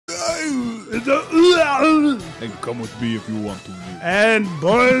And come with me if you want to. And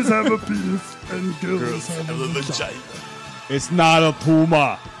boys have a penis and girls have a vagina. It's not a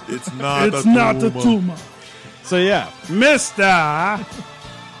tumor. It's not a tumor. So yeah, Mr.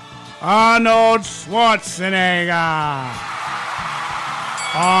 Arnold Schwarzenegger.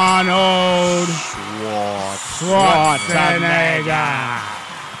 Arnold Schwarzenegger.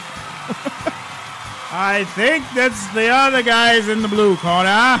 I think that's the other guys in the blue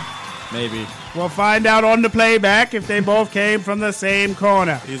corner. maybe. We'll find out on the playback if they both came from the same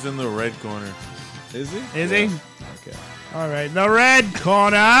corner. He's in the red corner. Is he? Is he? Okay. All right, the red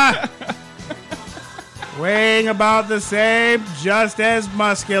corner. Weighing about the same, just as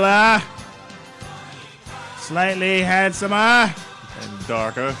muscular. Slightly handsomer. And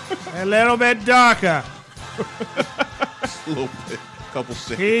darker. A little bit darker. A little bit. Couple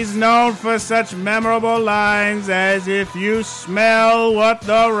shades. He's known for such memorable lines as "If you smell what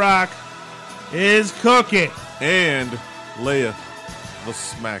the Rock is cooking," And layeth the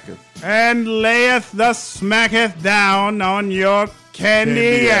smacketh. and layeth the smacketh down on your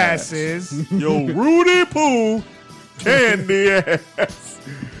candy ass. asses. Yo, Rudy Poo, candy ass.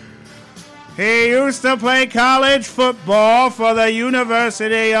 He used to play college football for the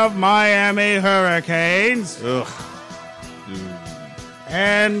University of Miami Hurricanes Ugh.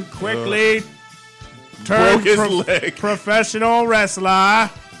 and quickly turned Broke his leg. professional wrestler.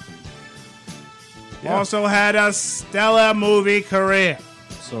 Yeah. Also had a stellar movie career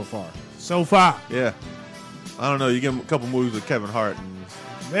So far. so far. Yeah. I don't know. You give him a couple movies with Kevin Hart. And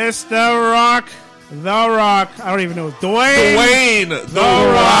Mr. Rock, The Rock. I don't even know. Dwayne The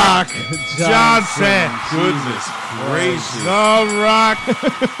Rock Johnson. Goodness gracious. The Rock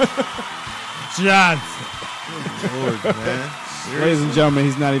Johnson. Lord, man. Ladies and gentlemen,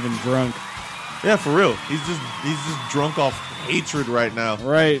 he's not even drunk. Yeah, for real. He's just drunk off hatred right now.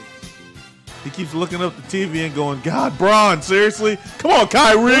 Right. He keeps looking up the TV and going, God, Braun, seriously? Come on,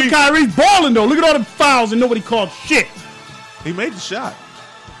 Kyrie. Look, Kyrie's balling, though. Look at all the fouls and nobody called shit. He made the shot.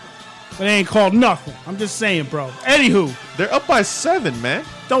 But they ain't called nothing. I'm just saying, bro. Anywho, They're up by 7, man.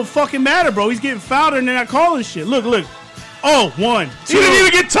 don't fucking matter, bro. He's getting fouled and they're not calling shit. Look. Oh, 1, 2. He didn't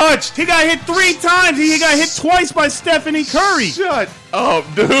even get touched. He got hit 3 times. He got hit twice by Stephanie Curry. Shut up,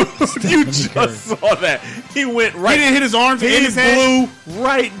 dude. You just saw that. He went right. He didn't hit his arms in He his head. blew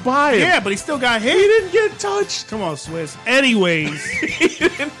right by him. Yeah, but he still got hit. He didn't get touched. Come on, Swiss. Anyways, He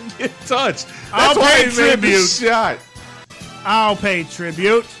didn't get touched. I'll That's why pay he made the tribute. shot. I'll pay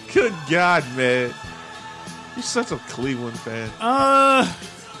tribute. Good God, man. You're such a Cleveland fan.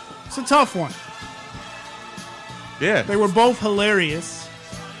 It's a tough one. Yeah. They were both hilarious.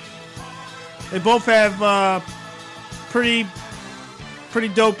 They both have pretty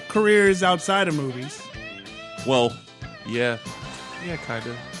dope careers outside of movies. Well, yeah. Yeah, kind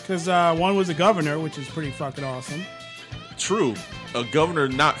of. Because one was a governor, which is pretty fucking awesome. True. A governor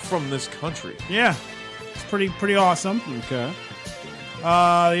not from this country. Yeah, it's pretty awesome. Okay.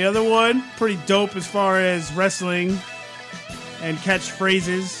 The other one, pretty dope as far as wrestling and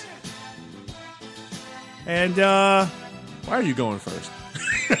catchphrases. And Why are you going first?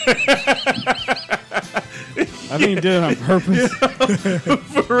 I think he did it on purpose.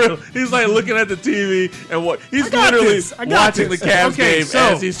 For real. He's like looking at the TV and what he's literally watching the Cavs game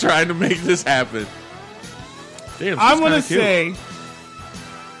as he's trying to make this happen. Damn, I'm going to say,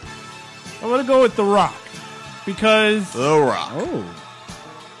 I'm going to go with The Rock. Because The Rock. Oh.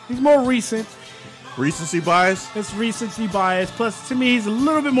 he's more recent. Recency bias? It's recency bias. Plus, to me, he's a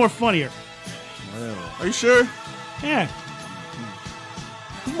little bit more funnier. Are you sure? Yeah.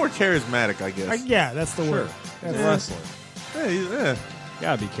 He's more charismatic, I guess. Yeah, that's the word. He's a wrestler. Yeah.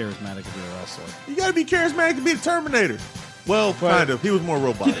 Gotta be charismatic to be a wrestler. You gotta be charismatic to be the Terminator. Well, kind of. He was more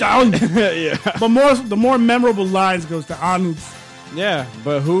robotic. Yeah. But the more memorable lines goes to Arnold's. Yeah,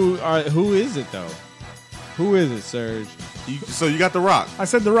 but who is it though? Who is it, Serge? So you got The Rock. I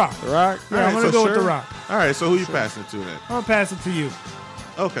said The Rock. The Rock? Yeah, I'm going to go with The Rock. All right, so who you passing it to then? I'll pass it to you.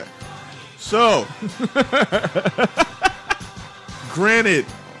 Okay. So, granted,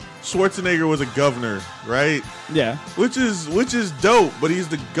 Schwarzenegger was a governor, right? Yeah. Which is dope, but he was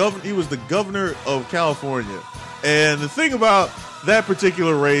the governor of California. And the thing about that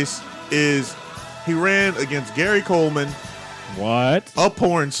particular race is he ran against Gary Coleman, What? a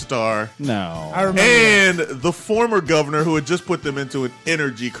porn star, No. I remember and the former governor who had just put them into an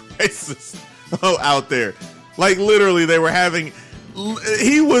energy crisis out there. Like literally they were having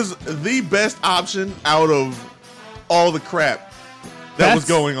he was the best option out of all the crap that was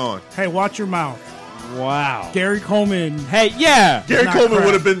going on. Hey, watch your mouth. Wow. Gary Coleman. Hey, yeah. Gary Not Coleman crap.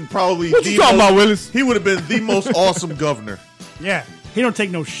 would have been probably What you talking about, Willis? He would have been the most awesome governor. Yeah, he don't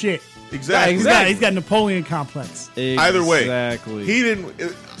take no shit. Exactly. He's got Napoleon complex. Either way, Exactly. he didn't.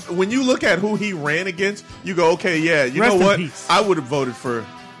 When you look at who he ran against, you go, okay, yeah, you Rest know in what? peace. I would have voted for.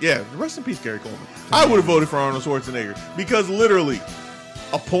 Yeah, rest in peace, Gary Coleman. I would have voted for Arnold Schwarzenegger because literally,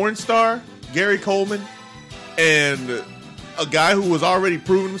 a porn star, Gary Coleman, and a guy who was already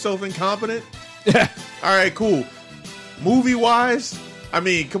proven himself incompetent. Yeah. All right, cool. Movie wise, I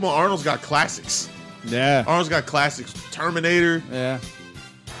mean, come on, Arnold's got classics. Yeah. Arnold's got classics. Terminator. Yeah.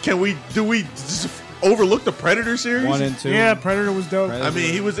 Do we just overlook the Predator series? 1 and 2. Yeah, Predator was dope. Predator. I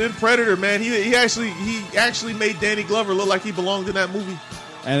mean, he was in Predator, man. He actually made Danny Glover look like he belonged in that movie.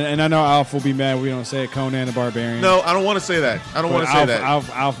 And I know Alf will be mad we don't say it, Conan the Barbarian. No, I don't want to say that. I don't want to say that.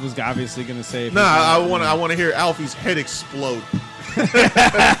 Alf was obviously going to say it. Nah, I want to hear Alfie's head explode.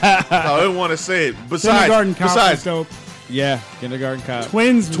 I didn't want to say it. Kindergarten Cop was Besides, dope. Yeah, Kindergarten Cop.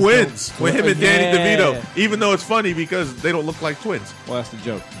 Twins with him and Danny Yeah. DeVito. Even though it's funny because they don't look like twins. Well, that's the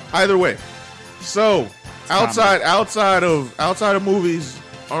joke. Either way, so comedy. outside of movies,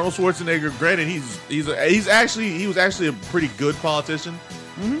 Arnold Schwarzenegger. Granted, he was actually a pretty good politician,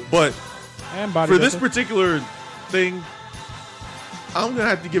 but And for this bodybuilder. particular thing, I'm gonna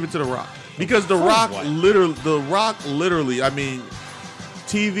have to give it to The Rock because The course, Rock what? literally. I mean,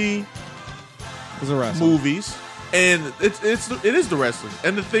 TV, was a wrestler. movies, and it is the wrestling.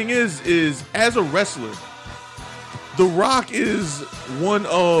 And the thing is as a wrestler, The Rock is one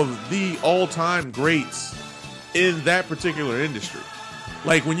of the all-time greats in that particular industry.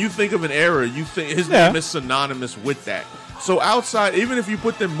 Like when you think of an era, you think his name is synonymous with that. So outside, even if you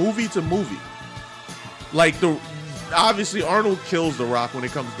put them movie to movie, like obviously Arnold kills The Rock when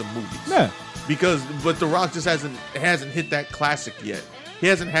it comes to movies. Yeah. But The Rock just hasn't hit that classic yet. He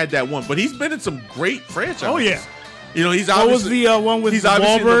hasn't had that one, but he's been in some great franchises. Oh, yeah. You know, he's What was obviously the one with he's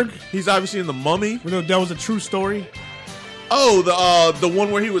obviously Wahlberg? he's obviously in The Mummy. That was a true story. Oh, the one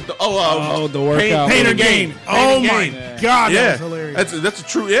where he was the workout. Pain or and Gain. Pain Oh and my Gain. God, that Yeah, was hilarious. that's a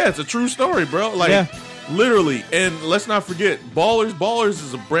true. Yeah, it's a true story, bro. Like Yeah. literally. And let's not forget, Ballers. Ballers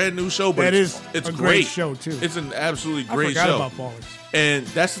is a brand new show, but That it's is a great great show, too. It's an absolutely I great forgot show. about Ballers. And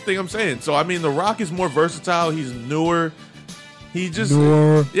that's the thing I'm saying. So I mean, The Rock is more versatile. He's newer. He just he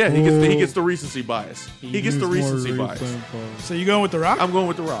gets the recency bias. He gets the recency bias. So you going with The Rock? I'm going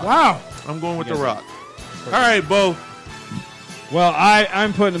with The Rock. Wow. I'm going with The Rock. All right, Bo. Well,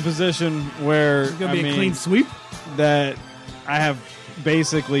 I'm put in a position where It's going to be a clean sweep. that I have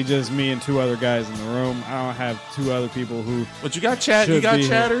basically just me and two other guys in the room. I don't have two other people who. But you got chat. You Should got be here.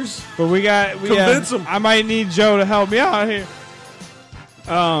 chatters. But we Convince 'em. I might need Joe to help me out here.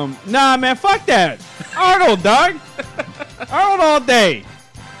 Nah, man, fuck that. Arnold, dog. Arnold all day.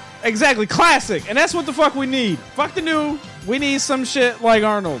 Exactly, classic. And that's what the fuck we need. Fuck the new. We need some shit like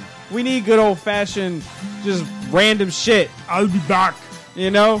Arnold. We need good old fashioned, just random shit. I'll be back.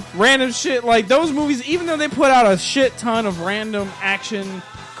 You know, random shit like those movies. Even though they put out a shit ton of random action,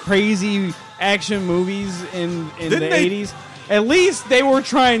 crazy action movies in the Didn't they- 80s, at least they were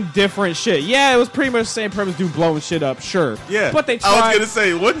trying different shit. Yeah, it was pretty much the same premise, dude blowing shit up, sure. Yeah, but they tried. I was gonna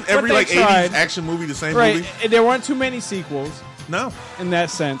say, wasn't every they like tried. 80s action movie the same right. movie? And there weren't too many sequels No. in that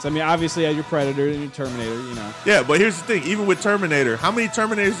sense. I mean, obviously, you had your Predator and your Terminator. You know, Yeah, but here's the thing. Even with Terminator, how many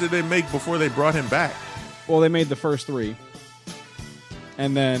Terminators did they make before they brought him back? well, they made the first three,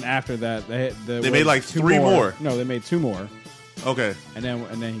 and then after that, they made like two three more. No, they made two more, Okay, and then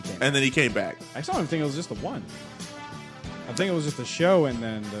he came. and then he came back. I don't even think it was just the one. I think it was just the show and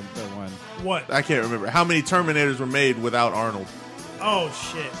then the one. What? I can't remember how many Terminators were made without Arnold. Oh,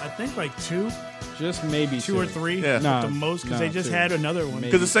 shit. I think like two Just maybe or three Yeah. at No, the most, because no, they just two. had another one. Maybe.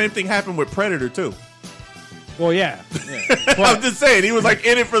 Because the same thing happened with Predator too. Well, yeah. I'm just saying, he was like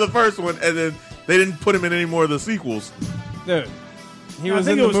in it for the first one, and then they didn't put him in any more of the sequels. Dude, he I was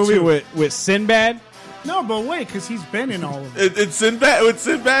think in the it was movie two. with Sinbad. No, but wait, because he's been in all of it. It's Sinbad. With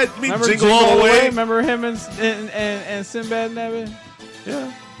Sinbad, I mean, Remember Jingle All the Way. Remember him and Sinbad and that bit?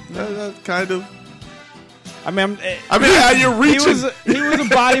 Yeah, that kind of. I mean, You're reaching. He was a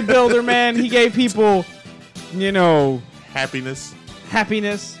bodybuilder, man. He gave people, you know, Happiness.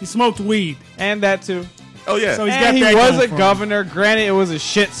 happiness He smoked weed. and that too. Oh yeah. So he's And got he that was going a for him. governor. Granted, it was a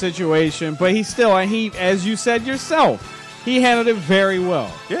shit situation, but he still, as you said yourself, he handled it very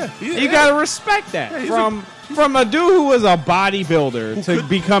well. yeah. You gotta respect that. Yeah, From a dude who was a bodybuilder to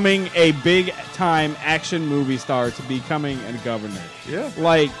becoming a big time action movie star to becoming a governor. Yeah.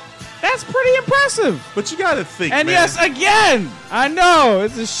 Like, that's pretty impressive. But you got to think, And man. yes, again, I know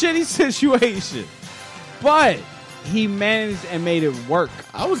it's a shitty situation, but he managed and made it work.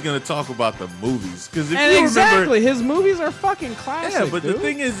 I was gonna talk about the movies because And exactly, his movies are fucking classic. yeah, but dude. the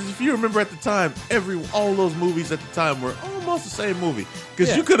thing is, if you remember at the time, all those movies at the time were almost the same movie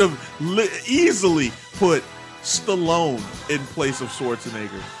because you could have easily put Stallone in place of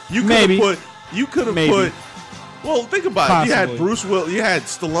Schwarzenegger. You could have put. Well, think about it. You had Bruce Willis. You had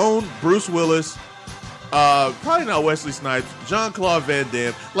Stallone, Bruce Willis. Probably not Wesley Snipes, Jean-Claude Van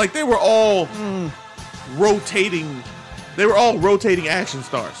Damme. Like they were all rotating. They were all rotating action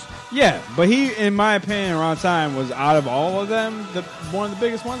stars. Yeah, but he, in my opinion, around time was out of all of them one of the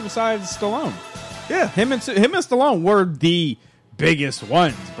biggest ones besides Stallone. Yeah, him and Stallone were the biggest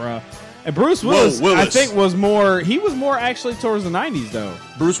ones, bro. And Bruce Willis, I think, was more. He was more actually towards the 90s, though.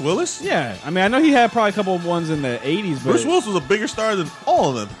 Bruce Willis? Yeah, I mean, I know he had probably a couple of ones in the 80s, but Bruce Willis was a bigger star than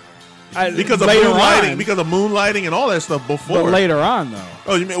all of them. Because of moonlighting and all that stuff before. But later on, though.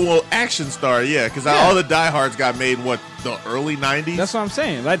 Oh, you mean, action star, yeah, because all the diehards got made in, the early 90s? That's what I'm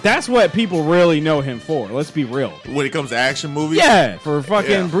saying. Like, that's what people really know him for. Let's be real. When it comes to action movies? Yeah, for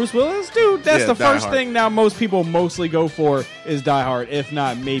fucking Bruce Willis? Dude, that's the first Hard. thing now most people mostly go for is Die Hard, if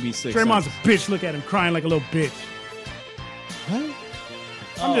not maybe Six Draymond's Sense. a bitch. Look at him crying like a little bitch. What?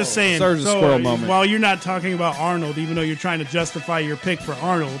 I'm just saying. Surge the squirrel moment. While you're not talking about Arnold, even though you're trying to justify your pick for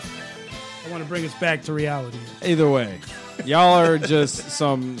Arnold, I want to bring us back to reality. Either way, y'all are just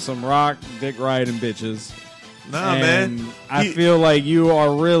some rock dick riding bitches. Nah, and man. I feel like you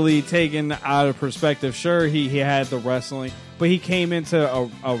are really taken out of perspective. Sure, he had the wrestling, but he came into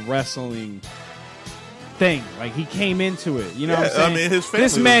a wrestling thing. Like, he came into it. You know what I'm saying? I mean, his family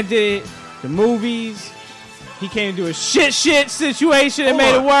this man did the movies. He came to a shit situation and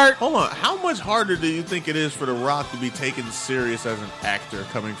made it work. Hold on. How much harder do you think it is for The Rock to be taken serious as an actor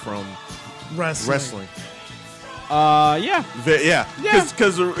coming from wrestling? Yeah.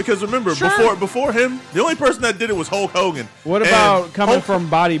 Because remember, before him, the only person that did it was Hulk Hogan. What about coming from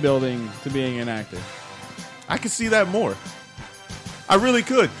bodybuilding to being an actor? I could see that more. I really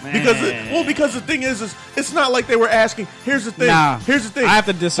could. Because the thing is it's not like they were asking, here's the thing. Here's the thing. I have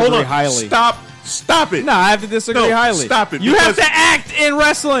to disagree highly. Stop it. No, I have to disagree highly. Stop it. You have to act in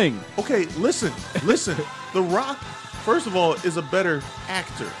wrestling. Okay, listen. The Rock, first of all, is a better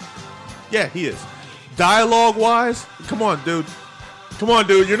actor. Yeah, he is. Dialogue-wise, come on, dude.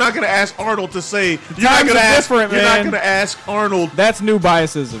 You're not going to ask Arnold to say. You're not going to ask Arnold. That's new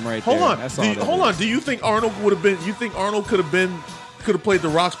biasism right there. Hold on. Do you think Arnold would have been? You think Arnold could have played The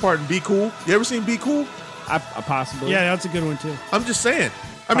Rock's part in Be Cool? You ever seen Be Cool? I possibly. Yeah, that's a good one too. I'm just saying.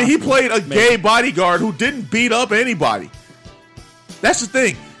 I mean, he played a gay bodyguard who didn't beat up anybody. That's the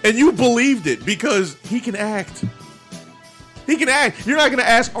thing. And you believed it because he can act. He can act. You're not going to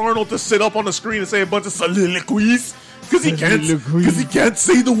ask Arnold to sit up on the screen and say a bunch of soliloquies because he can't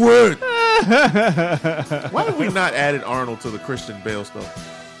say the word. Why have we not added Arnold to the Christian Bale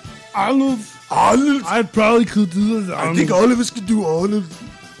stuff? Arnold. I probably could do this. I think all of us could do Arnold.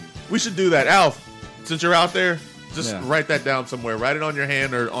 We should do that. Alf, since you're out there, just write that down somewhere. Write it on your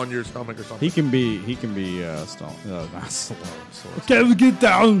hand or on your stomach or something. He can be Stone. No, not Stallone. Can we get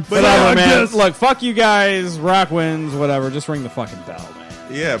down? But whatever, man. Look, fuck you guys. Rock wins. Whatever. Just ring the fucking bell, man.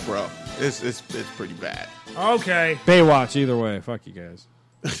 Yeah, bro. It's pretty bad. Okay. Baywatch. Either way. Fuck you guys.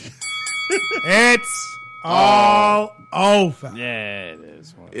 It's all over. Yeah, it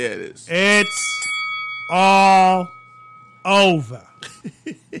is. Yeah, it is. It's all over.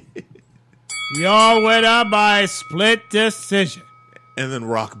 Your winner by split decision. And then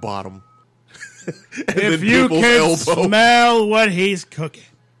rock bottom. If you can smell what he's cooking.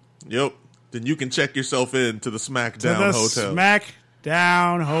 Yep. Then you can check yourself in to the SmackDown Hotel.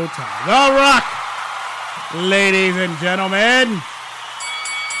 SmackDown Hotel. The Rock. Ladies and gentlemen.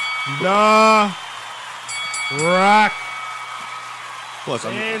 The Rock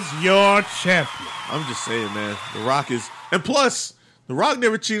is your champion. I'm just saying, man. The Rock is... And plus... The Rock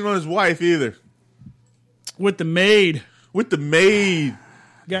never cheated on his wife either. With the maid.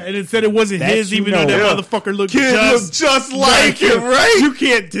 Yeah, and it said it wasn't his, even though that motherfucker looked just like him, right? You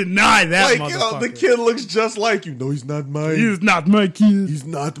can't deny that motherfucker. The kid looks just like you. No, he's not mine. He's not my kid. He's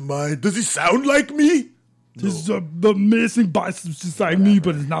not mine. Does he sound like me? No. This is the missing biceps just like me,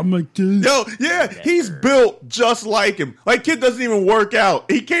 but it's not my kid. Yo, yeah, he's built just like him. Like, kid doesn't even work out.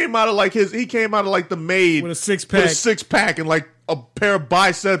 He came out of like the maid with a 6-pack, and like a pair of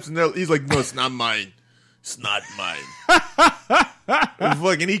biceps, and he's like, no, it's not mine. It's not mine. And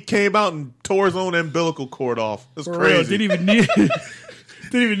fucking, he came out and tore his own umbilical cord off. That's crazy. Real, didn't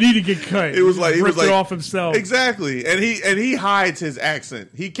even need to get cut. It was like he ripped it off himself. Exactly, and he hides his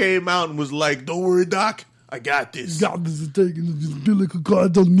accent. He came out and was like, "Don't worry, Doc. I got this. God, this is taking his umbilical cord. I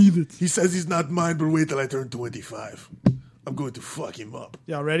don't need it. He says he's not mine, but wait till I turn 25. I'm going to fuck him up.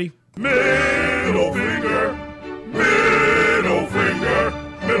 Y'all ready? Middle finger, middle finger,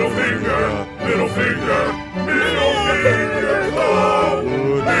 middle finger, middle finger, middle finger.